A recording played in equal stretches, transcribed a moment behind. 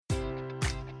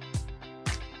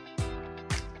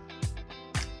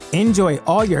Enjoy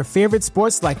all your favorite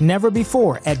sports like never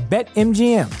before at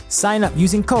BetMGM. Sign up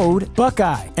using code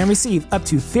Buckeye and receive up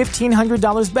to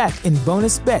 $1,500 back in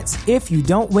bonus bets if you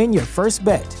don't win your first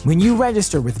bet. When you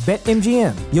register with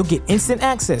BetMGM, you'll get instant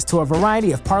access to a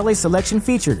variety of parlay selection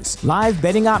features, live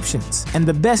betting options, and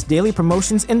the best daily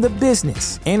promotions in the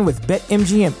business. And with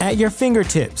BetMGM at your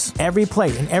fingertips, every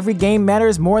play and every game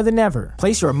matters more than ever.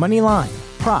 Place your money line,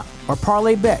 prop, or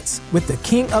parlay bets with the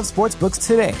king of sportsbooks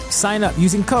today. Sign up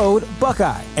using code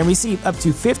Buckeye and receive up to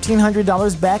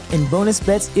 $1,500 back in bonus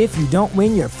bets if you don't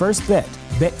win your first bet.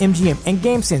 BetMGM and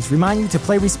GameSense remind you to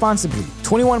play responsibly.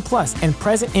 21 plus and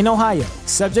present in Ohio,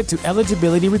 subject to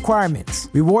eligibility requirements.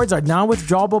 Rewards are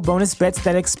non-withdrawable bonus bets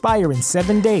that expire in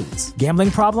 7 days. Gambling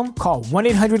problem? Call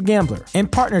 1-800-GAMBLER. In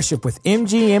partnership with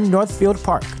MGM Northfield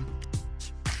Park.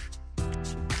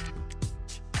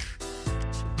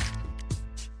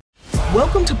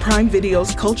 Welcome to Prime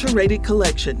Video's Culture-Rated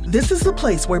Collection. This is the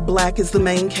place where Black is the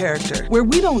main character, where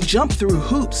we don't jump through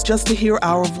hoops just to hear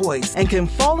our voice, and can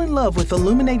fall in love with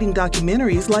illuminating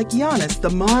documentaries like Giannis, The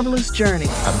Marvelous Journey.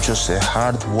 I'm just a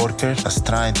hard worker that's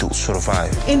trying to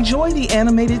survive. Enjoy the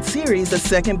animated series, The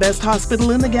Second Best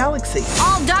Hospital in the Galaxy.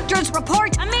 All doctors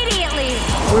report immediately!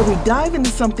 Where we dive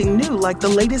into something new like the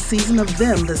latest season of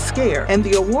Them, The Scare, and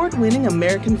the award-winning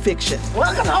American Fiction.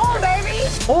 Welcome home, baby!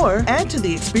 Or add to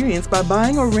the experience by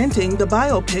buying or renting the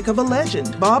biopic of a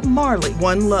legend, Bob Marley,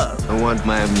 One Love. I want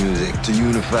my music to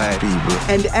unify people.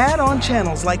 And add on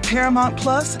channels like Paramount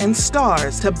Plus and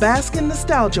Stars to bask in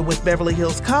nostalgia with Beverly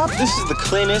Hills Cop. This is the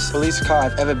cleanest police car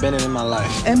I've ever been in my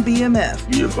life. And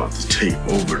BMF. You're about to take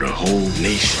over the whole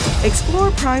nation.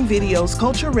 Explore Prime Video's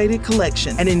Culture-Rated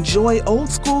Collection and enjoy old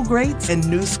school greats and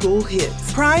new school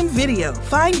hits. Prime Video.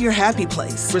 Find your happy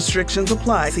place. Restrictions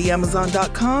apply. See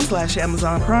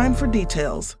Amazon.com/Amazon Prime for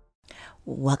details.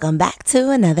 Welcome back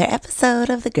to another episode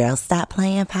of the Girl Stop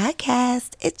Playing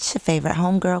podcast. It's your favorite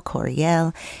homegirl,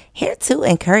 Coriel, here to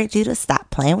encourage you to stop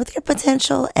playing with your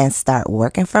potential and start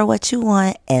working for what you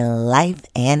want in life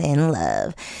and in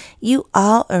love. You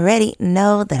already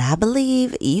know that I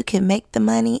believe you can make the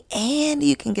money and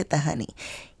you can get the honey.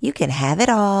 You can have it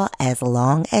all as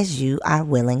long as you are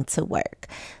willing to work.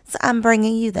 So I'm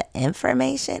bringing you the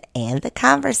information and the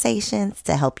conversations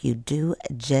to help you do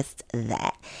just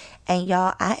that. And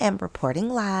y'all, I am reporting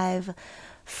live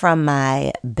from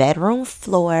my bedroom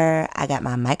floor. I got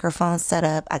my microphone set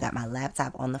up. I got my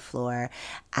laptop on the floor.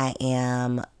 I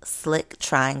am slick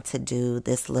trying to do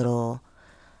this little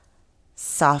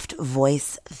soft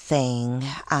voice thing.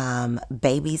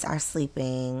 Babies are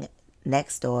sleeping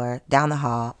next door, down the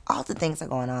hall. All the things are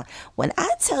going on. When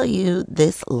I tell you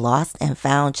this lost and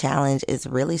found challenge is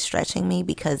really stretching me,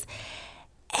 because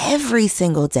every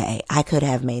single day I could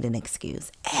have made an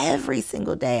excuse. Every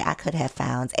single day I could have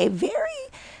found a very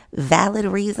valid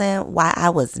reason why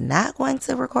I was not going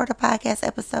to record a podcast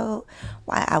episode,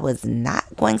 why I was not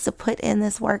going to put in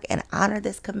this work and honor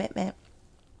this commitment.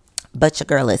 But your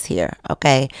girl is here,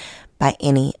 okay? By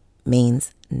any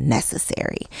means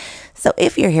necessary. So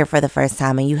if you're here for the first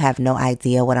time and you have no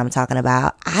idea what I'm talking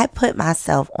about, I put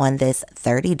myself on this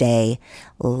 30-day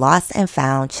lost and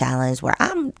found challenge where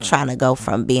I'm trying to go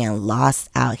from being lost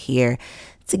out here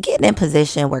to getting in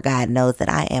position where God knows that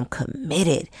I am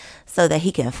committed so that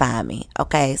he can find me,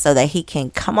 okay? So that he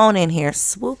can come on in here,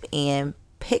 swoop in,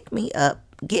 pick me up,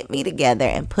 get me together,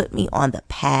 and put me on the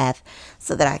path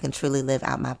so that I can truly live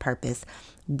out my purpose.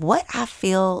 What I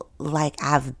feel like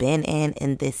I've been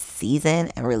in this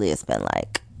season, and really it's been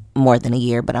like more than a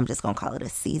year, but I'm just going to call it a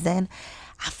season.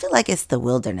 I feel like it's the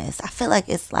wilderness. I feel like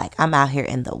it's like I'm out here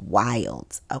in the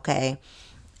wild, okay?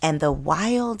 And the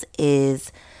wild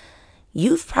is,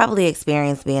 you've probably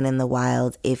experienced being in the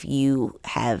wild if you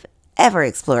have ever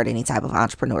explored any type of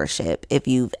entrepreneurship, if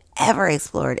you've ever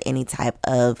explored any type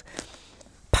of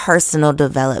personal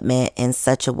development in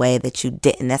such a way that you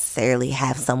didn't necessarily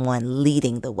have someone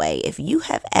leading the way. If you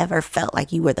have ever felt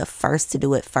like you were the first to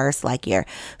do it first, like your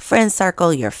friend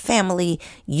circle, your family,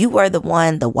 you were the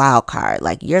one, the wild card,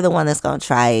 like you're the one that's going to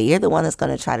try it. You're the one that's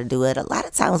going to try to do it. A lot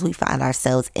of times we find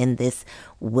ourselves in this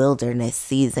wilderness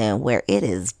season where it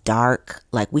is dark,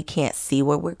 like we can't see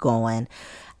where we're going.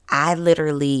 I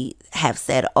literally have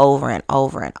said over and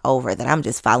over and over that I'm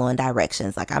just following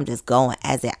directions. Like I'm just going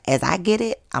as I get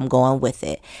it, I'm going with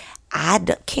it. I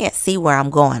can't see where I'm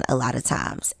going a lot of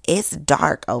times. It's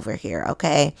dark over here,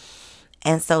 okay?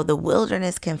 And so the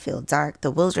wilderness can feel dark.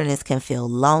 The wilderness can feel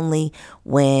lonely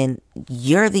when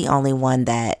you're the only one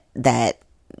that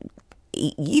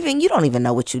even you don't even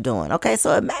know what you're doing, okay?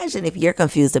 So imagine if you're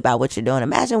confused about what you're doing.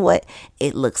 Imagine what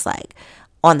it looks like.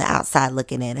 on the outside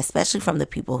looking in, especially from the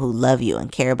people who love you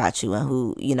and care about you and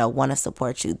who, want to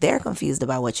support you. They're confused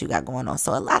about what you got going on.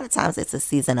 So a lot of times it's a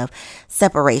season of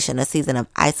separation, a season of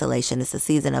isolation. It's a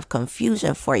season of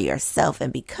confusion for yourself.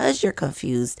 And because you're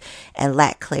confused and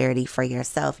lack clarity for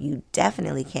yourself, you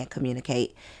definitely can't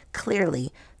communicate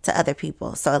clearly to other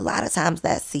people. So a lot of times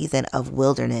that season of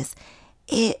wilderness,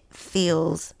 it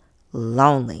feels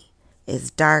lonely.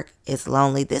 It's dark. It's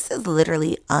lonely. This is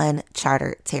literally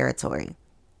uncharted territory.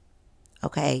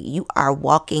 Okay, you are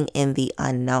walking in the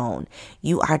unknown.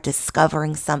 You are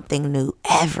discovering something new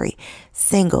every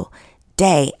single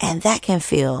day, and that can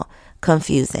feel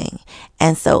confusing.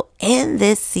 And so in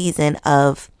this season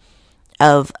of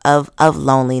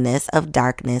loneliness, of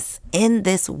darkness, in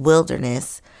this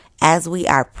wilderness, as we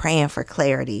are praying for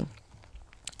clarity,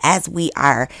 as we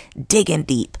are digging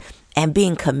deep and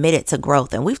being committed to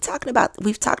growth. And we've talked about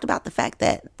the fact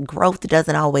that growth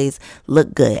doesn't always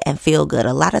look good and feel good.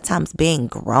 A lot of times being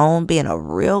a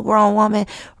real grown woman,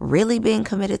 really being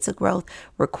committed to growth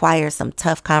requires some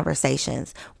tough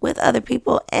conversations with other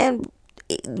people and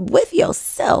with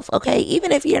yourself, okay?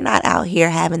 Even if you're not out here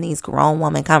having these grown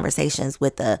woman conversations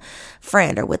with a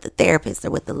friend or with a therapist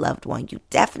or with a loved one, you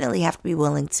definitely have to be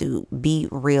willing to be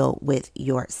real with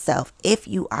yourself if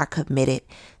you are committed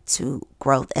to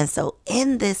growth. And so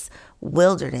in this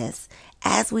wilderness,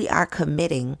 as we are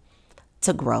committing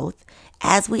to growth,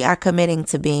 as we are committing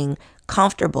to being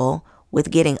comfortable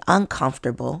with getting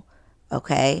uncomfortable,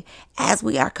 okay, as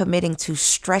we are committing to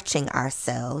stretching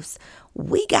ourselves,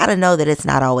 we got to know that it's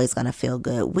not always going to feel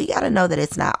good. We got to know that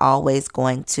it's not always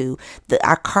going to,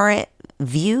 our current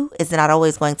view is not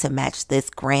always going to match this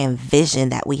grand vision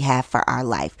that we have for our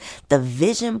life. The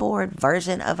vision board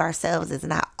version of ourselves is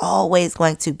not always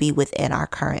going to be within our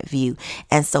current view.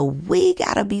 And so we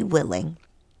got to be willing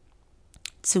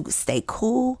to stay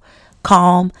cool,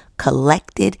 calm,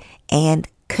 collected, and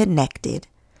connected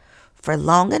for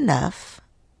long enough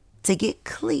to get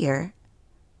clear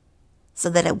so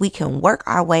that we can work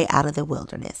our way out of the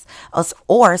wilderness,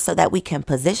 or so that we can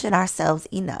position ourselves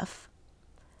enough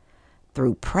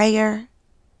through prayer,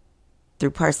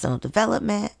 through personal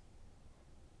development,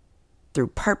 through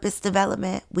purpose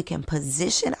development. We can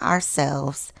position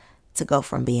ourselves to go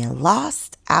from being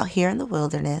lost out here in the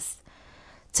wilderness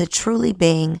to truly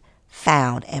being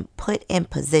found and put in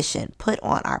position, put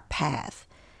on our path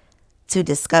to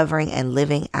discovering and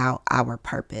living out our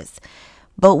purpose.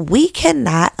 But we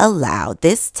cannot allow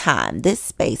this time, this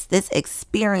space, this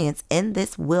experience in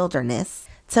this wilderness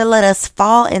to let us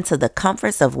fall into the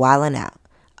comforts of wilding out.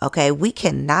 Okay, we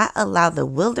cannot allow the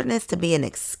wilderness to be an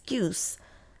excuse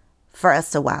for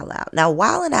us to wild out. Now,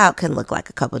 wilding out can look like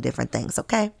a couple different things,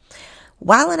 okay?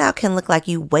 Wilding out can look like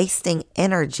you wasting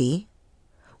energy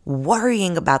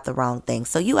worrying about the wrong thing.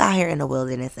 So you out here in the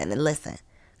wilderness, and listen,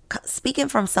 speaking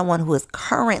from someone who is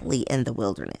currently in the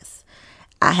wilderness,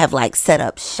 I have set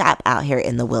up shop out here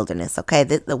in the wilderness, okay?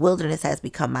 The wilderness has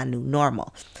become my new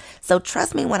normal. So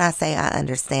trust me when I say I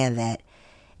understand that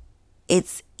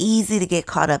it's easy to get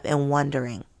caught up in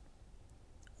wondering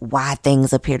why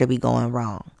things appear to be going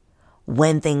wrong,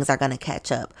 when things are going to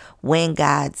catch up, when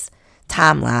God's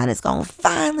timeline is going to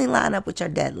finally line up with your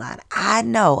deadline. I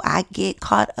know I get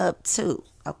caught up too,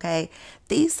 okay?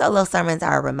 These solo sermons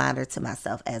are a reminder to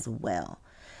myself as well.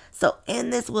 So in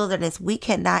this wilderness, we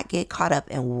cannot get caught up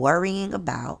in worrying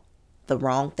about the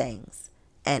wrong things.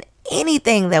 And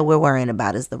anything that we're worrying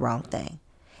about is the wrong thing.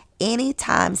 Any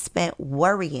time spent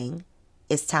worrying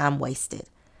is time wasted.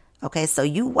 Okay, so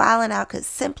you wilding out could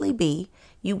simply be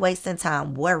you wasting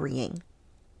time worrying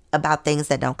about things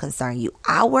that don't concern you.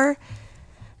 Our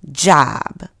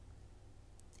job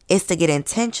is to get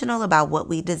intentional about what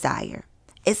we desire.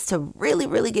 It's to really,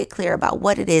 really get clear about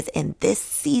what it is in this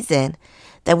season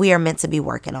that we are meant to be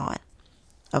working on.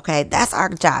 Okay, that's our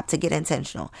job, to get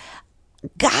intentional.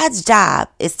 God's job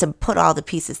is to put all the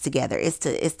pieces together. Is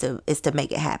to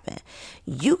make it happen.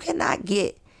 You cannot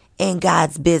get in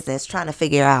God's business trying to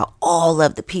figure out all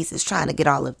of the pieces, trying to get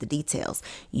all of the details.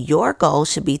 Your goal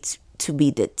should be to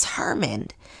be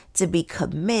determined, to be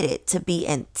committed, to be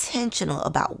intentional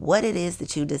about what it is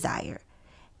that you desire.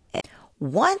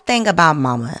 One thing about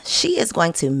Mama, she is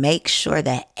going to make sure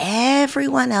that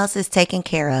everyone else is taken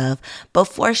care of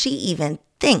before she even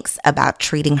thinks about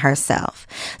treating herself.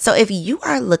 So if you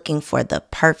are looking for the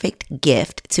perfect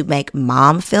gift to make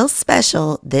mom feel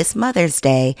special this Mother's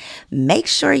Day, make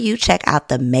sure you check out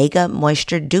the Mega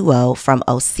Moisture Duo from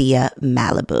Osea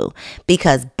Malibu,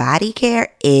 because body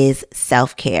care is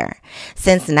self-care.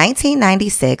 Since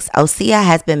 1996, Osea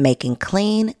has been making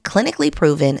clean, clinically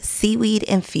proven,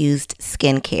 seaweed-infused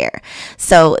skincare.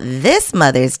 So this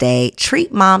Mother's Day,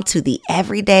 treat mom to the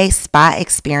everyday spa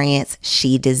experience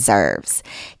she deserves.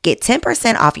 Get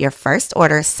 10% off your first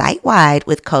order site-wide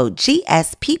with code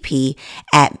GSPP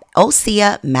at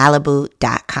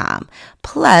OseaMalibu.com.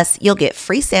 Plus, you'll get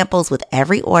free samples with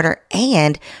every order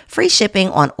and free shipping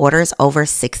on orders over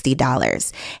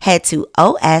 $60. Head to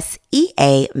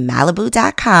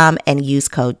OSEAMalibu.com and use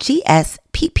code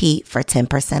GSPP for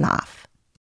 10% off.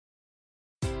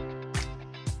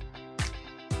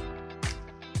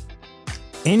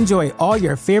 Enjoy all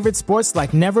your favorite sports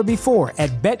like never before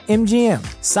at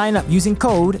BetMGM. Sign up using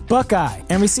code Buckeye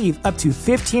and receive up to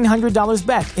 $1,500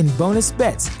 back in bonus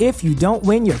bets if you don't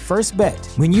win your first bet.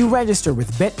 When you register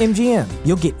with BetMGM,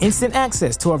 you'll get instant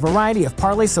access to a variety of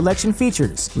parlay selection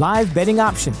features, live betting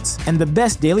options, and the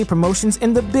best daily promotions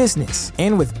in the business.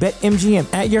 And with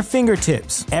BetMGM at your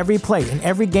fingertips, every play and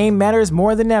every game matters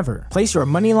more than ever. Place your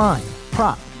money line,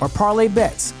 prop, or parlay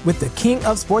bets with the king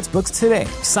of sportsbooks today.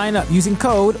 Sign up using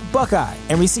code Buckeye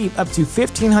and receive up to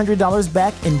 $1,500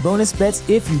 back in bonus bets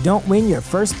if you don't win your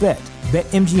first bet.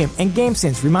 BetMGM and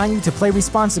GameSense remind you to play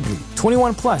responsibly.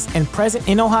 21 plus and present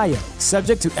in Ohio,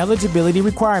 subject to eligibility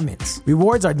requirements.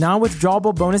 Rewards are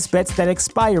non-withdrawable bonus bets that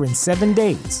expire in 7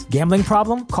 days. Gambling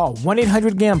problem? Call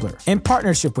 1-800-GAMBLER in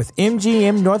partnership with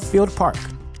MGM Northfield Park.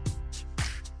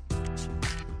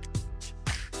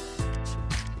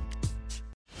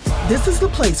 This is the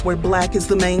place where Black is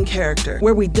the main character,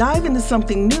 where we dive into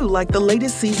something new like the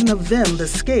latest season of Them, The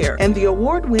Scare, and the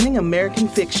award-winning American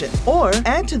fiction. Or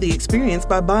add to the experience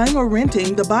by buying or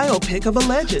renting the biopic of a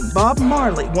legend, Bob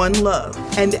Marley, One Love.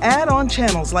 And add on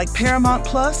channels like Paramount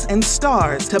Plus and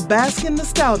Stars to bask in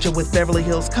nostalgia with Beverly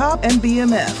Hills Cop and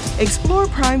BMF. Explore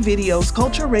Prime Video's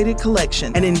culture-rated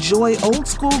collection and enjoy old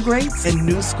school greats and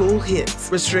new school hits.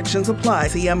 Restrictions apply.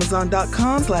 See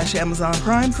Amazon.com/Amazon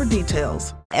Prime for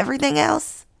details. Everything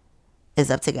else is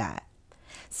up to God.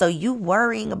 So you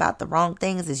worrying about the wrong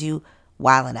things is you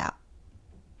wilding out.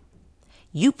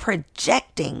 You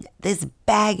projecting this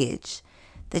baggage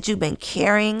that you've been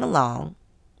carrying along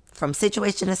from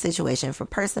situation to situation, from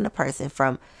person to person,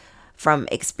 from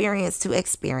experience to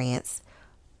experience,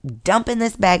 dumping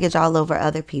this baggage all over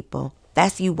other people.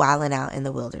 That's you wilding out in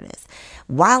the wilderness.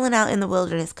 Wilding out in the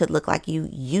wilderness could look like you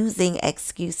using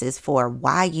excuses for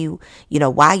why you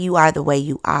are the way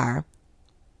you are,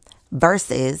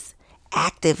 versus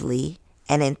actively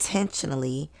and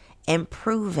intentionally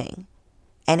improving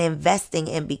and investing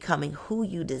in becoming who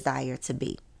you desire to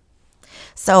be.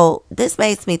 So this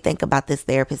makes me think about this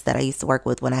therapist that I used to work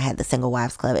with when I had the Single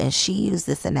Wives Club, and she used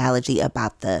this analogy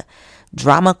about the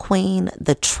drama queen,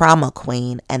 the trauma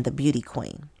queen, and the beauty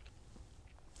queen.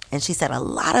 And she said a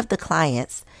lot of the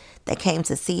clients that came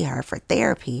to see her for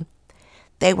therapy,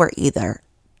 they were either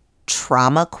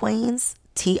trauma queens,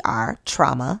 TR,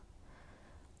 trauma,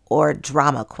 or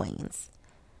drama queens.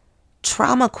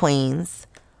 Trauma queens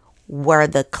were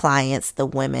the clients, the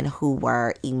women who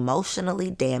were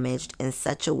emotionally damaged in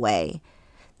such a way,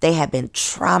 they had been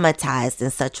traumatized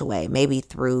in such a way, maybe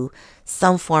through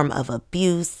some form of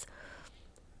abuse.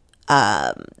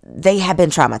 They have been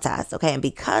traumatized, okay? And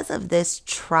because of this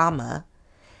trauma,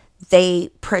 they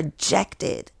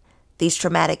projected these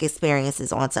traumatic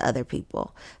experiences onto other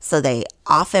people. So they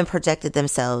often projected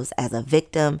themselves as a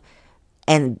victim,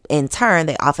 and in turn,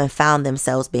 they often found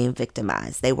themselves being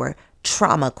victimized. They were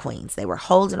trauma queens. They were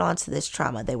holding on to this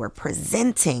trauma. They were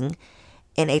presenting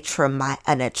in a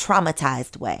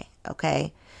traumatized way,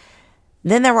 okay?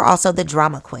 Then there were also the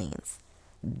drama queens.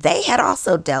 They had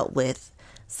also dealt with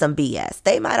some BS.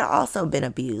 They might have also been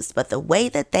abused, but the way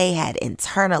that they had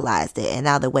internalized it and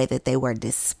now the way that they were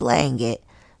displaying it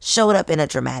showed up in a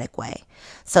dramatic way.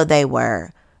 So they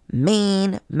were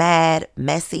mean, mad,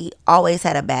 messy, always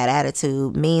had a bad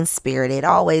attitude, mean-spirited,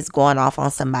 always going off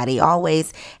on somebody,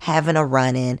 always having a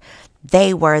run-in.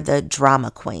 They were the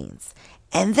drama queens.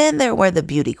 And then there were the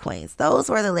beauty queens. Those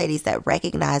were the ladies that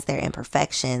recognized their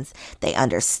imperfections. They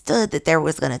understood that there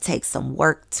was going to take some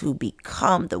work to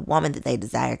become the woman that they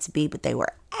desired to be, but they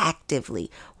were actively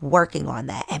working on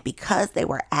that. And because they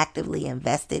were actively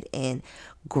invested in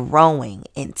growing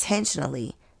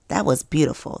intentionally, that was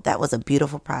beautiful. That was a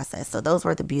beautiful process. So those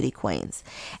were the beauty queens.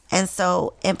 And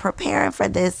so in preparing for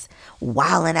this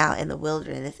wilding out in the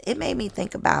wilderness, it made me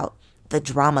think about the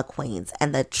drama queens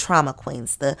and the trauma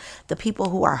queens, the people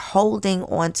who are holding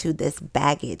on to this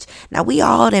baggage. Now, we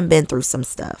all done been through some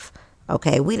stuff.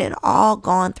 Okay, we done all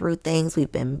gone through things.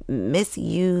 We've been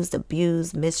misused,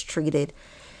 abused, mistreated,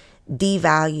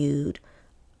 devalued,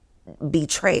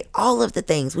 betrayed, all of the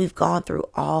things. We've gone through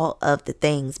all of the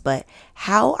things. But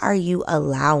how are you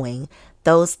allowing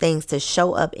those things to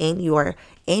show up in your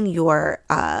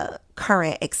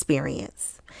current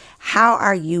experience? How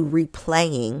are you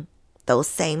replaying those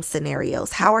same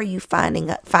scenarios? How are you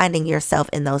finding yourself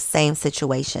in those same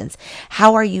situations?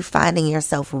 How are you finding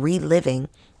yourself reliving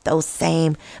those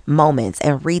same moments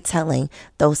and retelling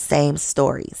those same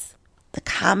stories? The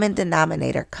common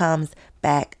denominator comes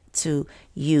back to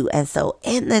you. And so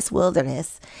in this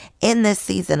wilderness, in this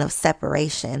season of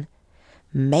separation,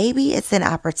 maybe it's an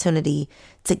opportunity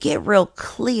to get real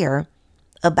clear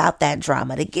about that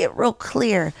drama, to get real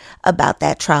clear about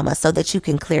that trauma so that you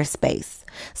can clear space.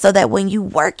 So that when you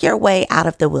work your way out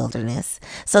of the wilderness,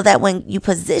 so that when you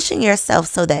position yourself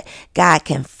so that God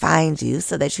can find you,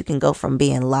 so that you can go from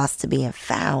being lost to being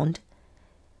found,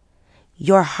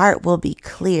 your heart will be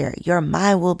clear. Your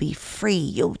mind will be free.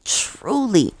 You'll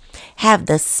truly have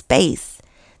the space,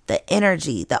 the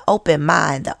energy, the open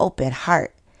mind, the open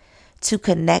heart to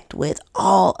connect with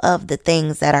all of the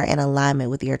things that are in alignment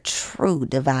with your true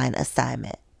divine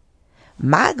assignment.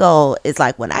 My goal is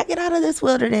like, when I get out of this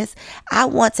wilderness, I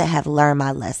want to have learned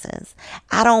my lessons.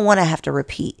 I don't want to have to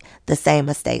repeat the same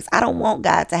mistakes. I don't want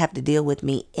God to have to deal with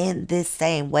me in this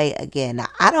same way again. Now,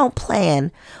 I don't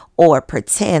plan or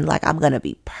pretend like I'm going to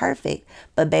be perfect,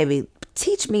 but baby,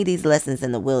 teach me these lessons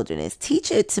in the wilderness.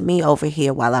 Teach it to me over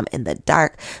here while I'm in the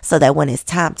dark, so that when it's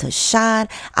time to shine,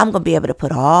 I'm going to be able to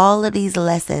put all of these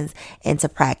lessons into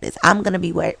practice. I'm going to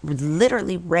be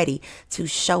literally ready to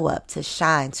show up, to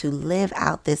shine, to live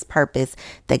out this purpose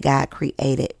that God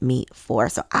created me for.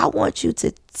 So I want you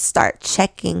to start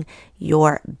checking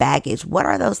your baggage. What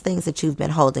are those things that you've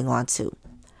been holding on to?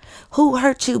 Who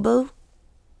hurt you, boo?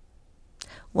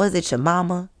 Was it your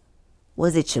mama?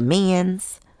 Was it your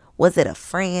mans? Was it a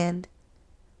friend?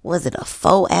 Was it a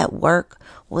foe at work?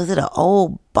 Was it an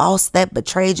old boss that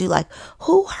betrayed you? Like,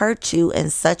 who hurt you in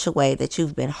such a way that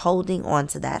you've been holding on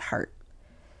to that hurt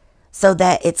so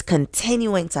that it's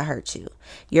continuing to hurt you?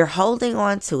 You're holding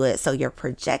on to it, so you're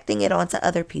projecting it onto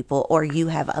other people, or you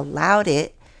have allowed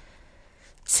it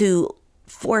to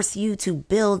force you to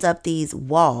build up these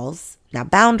walls. Now,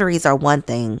 boundaries are one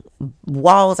thing.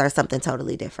 Walls are something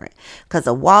totally different, because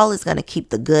a wall is going to keep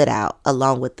the good out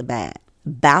along with the bad.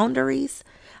 Boundaries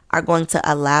are going to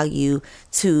allow you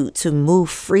to move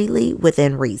freely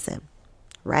within reason,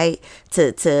 right?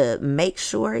 To make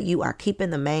sure you are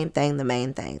keeping the main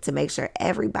thing, to make sure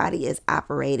everybody is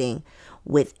operating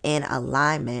within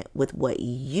alignment with what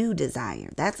you desire.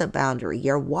 That's a boundary.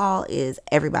 Your wall is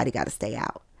everybody got to stay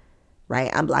out. Right?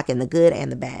 I'm blocking the good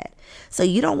and the bad. So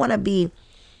you don't want to be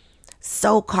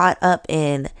so caught up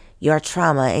in your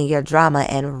trauma and your drama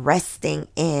and resting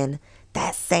in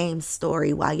that same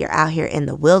story while you're out here in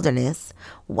the wilderness,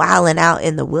 wilding out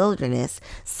in the wilderness,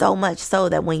 so much so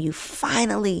that when you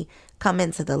finally come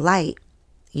into the light,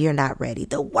 you're not ready.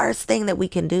 The worst thing that we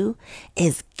can do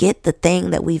is get the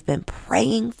thing that we've been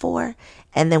praying for,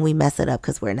 and then we mess it up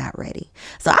because we're not ready.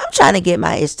 So I'm trying to get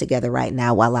my ish together right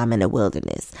now while I'm in the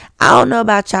wilderness. I don't know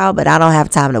about y'all, but I don't have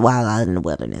time to while out in the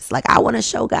wilderness. Like, I want to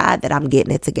show God that I'm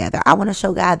getting it together. I want to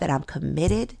show God that I'm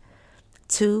committed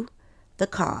to the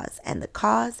cause, and the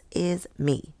cause is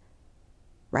me,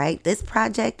 right? This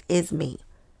project is me.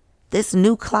 This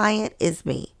new client is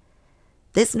me.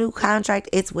 This new contract,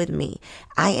 it's with me.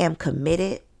 I am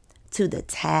committed to the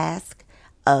task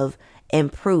of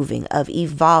improving, of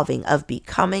evolving, of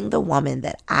becoming the woman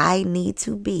that I need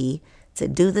to be to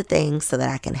do the things so that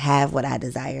I can have what I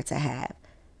desire to have.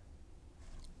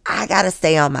 I got to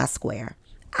stay on my square.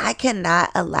 I cannot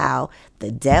allow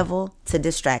the devil to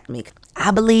distract me.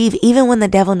 I believe even when the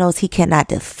devil knows he cannot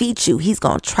defeat you, he's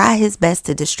going to try his best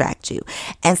to distract you.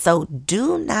 And so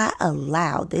do not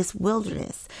allow this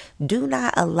wilderness. Do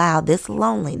not allow this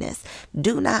loneliness.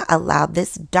 Do not allow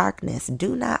this darkness.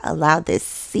 Do not allow this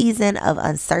season of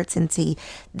uncertainty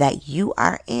that you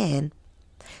are in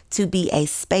to be a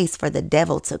space for the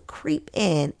devil to creep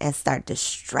in and start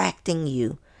distracting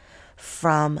you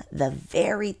from the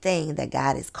very thing that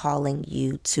God is calling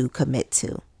you to commit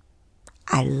to.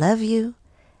 I love you.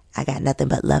 I got nothing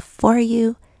but love for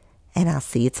you. And I'll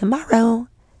see you tomorrow.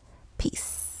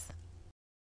 Peace.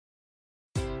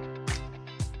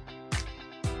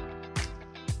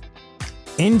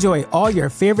 Enjoy all your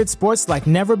favorite sports like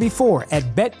never before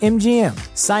at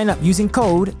BetMGM. Sign up using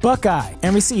code Buckeye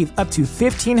and receive up to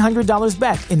 $1,500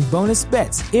 back in bonus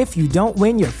bets if you don't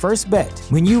win your first bet.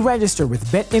 When you register with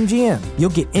BetMGM, you'll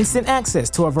get instant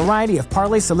access to a variety of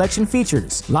parlay selection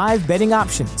features, live betting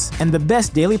options, and the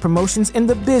best daily promotions in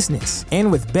the business.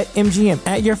 And with BetMGM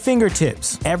at your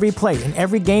fingertips, every play and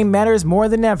every game matters more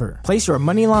than ever. Place your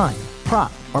money line,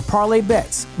 prop, or parlay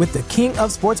bets with the king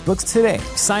of sportsbooks today.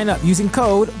 Sign up using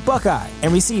code Buckeye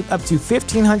and receive up to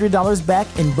 $1,500 back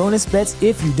in bonus bets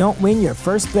if you don't win your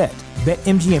first bet.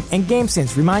 BetMGM and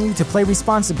GameSense remind you to play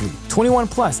responsibly. 21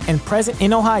 plus and present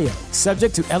in Ohio,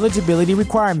 subject to eligibility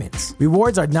requirements.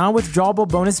 Rewards are non-withdrawable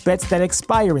bonus bets that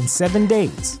expire in 7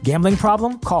 days. Gambling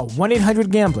problem? Call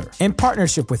 1-800-GAMBLER in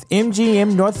partnership with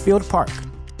MGM Northfield Park.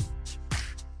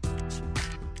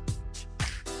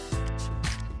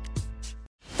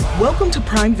 Welcome to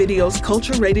Prime Video's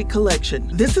culture-rated collection.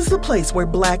 This is the place where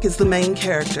Black is the main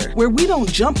character, where we don't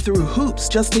jump through hoops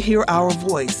just to hear our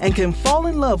voice, and can fall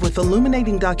in love with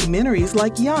illuminating documentaries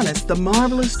like Giannis, The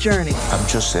Marvelous Journey. I'm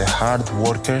just a hard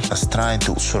worker that's trying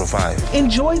to survive.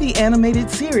 Enjoy the animated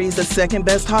series, The Second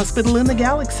Best Hospital in the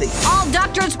Galaxy. All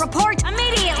doctors report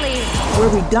immediately. Where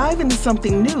we dive into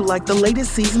something new like the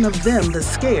latest season of Them, The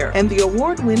Scare, and the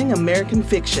award-winning American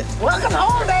Fiction. Welcome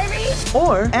home, baby.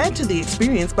 Or add to the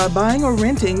experience by buying or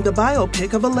renting the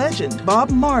biopic of a legend, Bob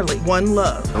Marley, One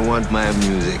Love. I want my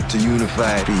music to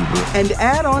unify people. And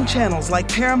add on channels like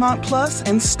Paramount Plus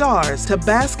and Stars to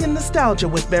bask in nostalgia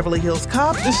with Beverly Hills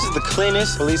Cop. This is the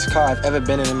cleanest police car I've ever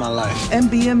been in my life. And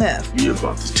BMF. You're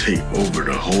about to take over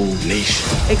the whole nation.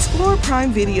 Explore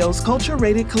Prime Video's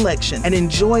culture-rated collection and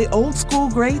enjoy old school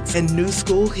greats and new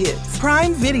school hits.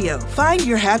 Prime Video. Find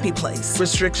your happy place.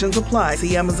 Restrictions apply.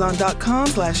 See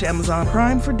Amazon.com/Amazon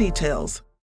Prime for details.